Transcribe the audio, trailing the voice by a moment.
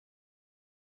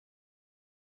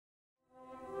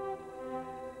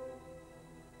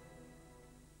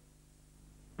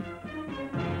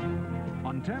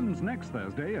On Thames next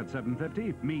Thursday at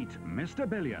 7:50, meet Mr.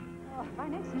 Billion. Oh, by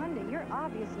next Monday, you're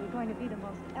obviously going to be the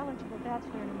most eligible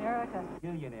bachelor in America.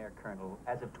 Billionaire, Colonel.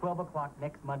 As of 12 o'clock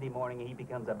next Monday morning, he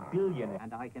becomes a billionaire.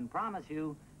 And I can promise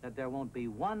you that there won't be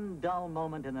one dull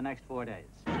moment in the next 4 days.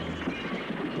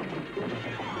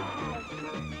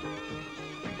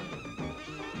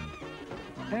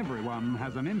 Everyone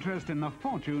has an interest in the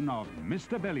fortune of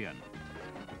Mr. Billion.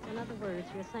 In other words,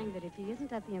 you're saying that if he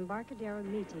isn't at the Embarcadero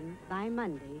meeting by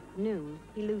Monday, noon,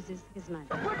 he loses his money.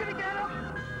 We're gonna get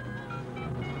him!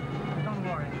 Don't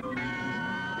worry.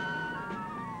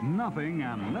 Nothing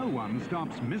and no one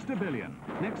stops Mr. Billion.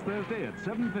 Next Thursday at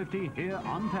 7:50 here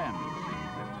on Thames.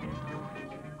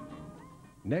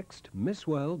 Next, Miss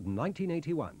World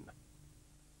 1981.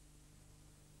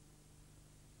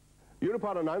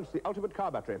 Unipart announced the ultimate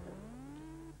car battery.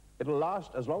 It'll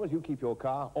last as long as you keep your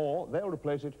car, or they'll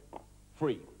replace it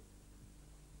free.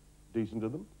 Decent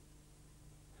of them.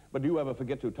 But do you ever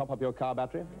forget to top up your car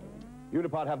battery?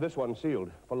 Unipart have this one sealed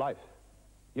for life.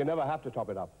 You never have to top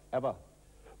it up, ever.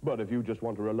 But if you just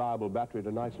want a reliable battery at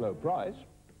a nice low price,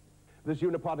 this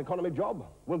Unipart economy job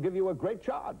will give you a great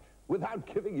charge without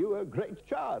giving you a great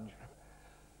charge.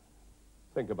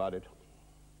 Think about it.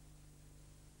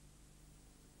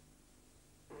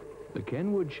 The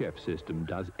Kenwood Chef system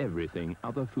does everything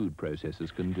other food processors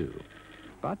can do,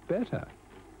 but better.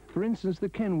 For instance, the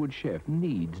Kenwood Chef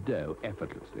kneads dough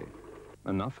effortlessly,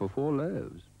 enough for 4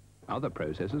 loaves. Other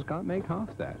processors can't make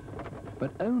half that.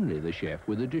 But only the chef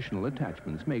with additional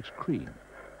attachments makes cream,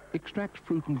 extracts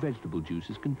fruit and vegetable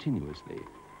juices continuously,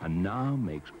 and now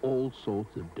makes all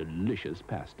sorts of delicious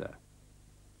pasta.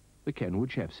 The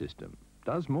Kenwood Chef system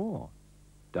does more,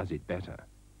 does it better.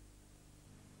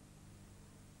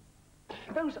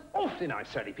 Those awfully nice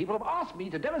Sony people have asked me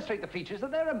to demonstrate the features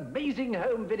of their amazing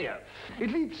home video.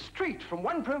 It leads straight from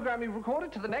one program you've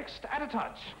recorded to the next at a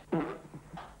touch.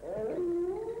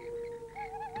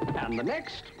 And the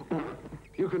next.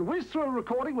 You can whiz through a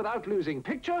recording without losing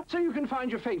picture, so you can find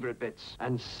your favorite bits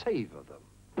and savor them.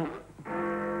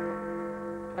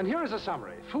 And here is a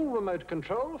summary. Full remote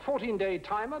control, 14-day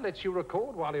timer, lets you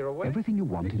record while you're away. Everything you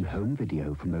want in home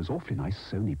video from those awfully nice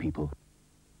Sony people.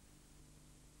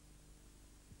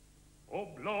 Oh,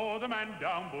 blow the man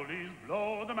down, bullies,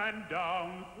 blow the man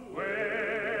down.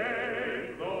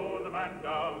 Way, blow the man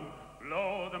down.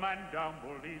 Blow the man down,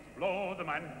 bullies, blow the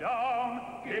man down.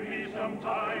 Give me some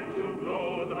time to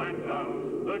blow the man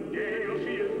down. The gale,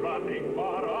 she is running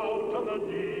far out on the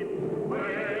deep.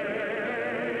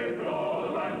 Way, blow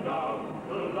the man down.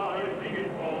 The lightning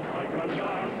it falls like a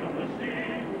lash from the sea.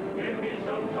 Give me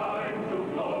some time to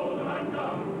blow the man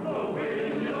down. The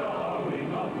wind is howling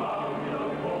a mountain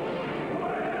of foam.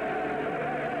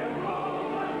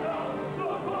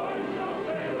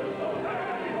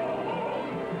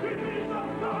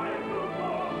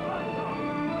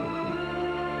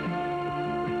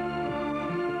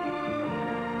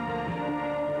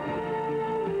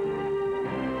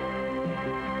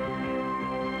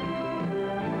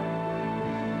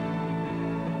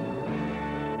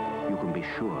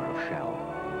 Sure of Shell.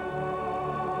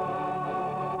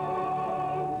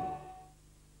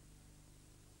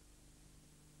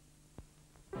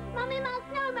 Mummy, my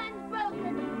snowman's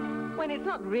broken. When it's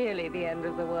not really the end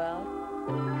of the world.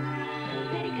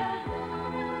 Make a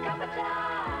cup of tea.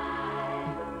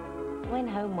 When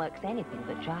homework's anything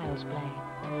but child's play.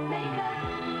 Make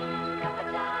a cup of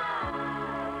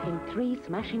tea. In 3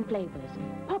 smashing flavors.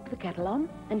 Pop the kettle on,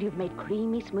 and you've made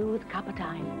creamy, smooth cup of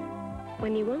tea.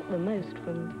 When you want the most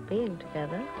from being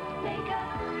together. Make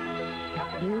a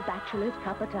cup of New Bachelor's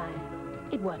Cup of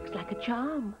Tea. It works like a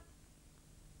charm.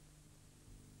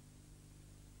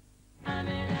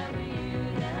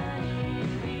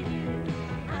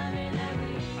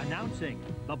 Announcing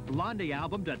the Blondie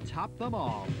album to top them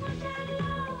all.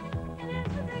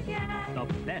 The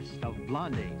best of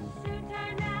Blondie.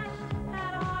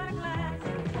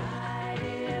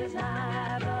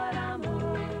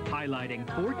 Highlighting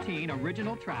 14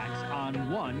 original tracks on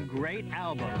one great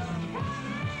album.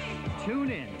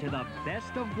 Tune in to the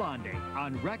best of Blondie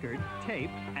on record, tape,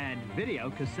 and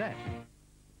video cassette.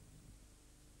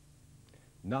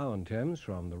 Now on Thames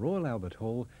from the Royal Albert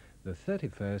Hall, the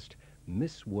 31st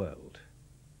Miss World.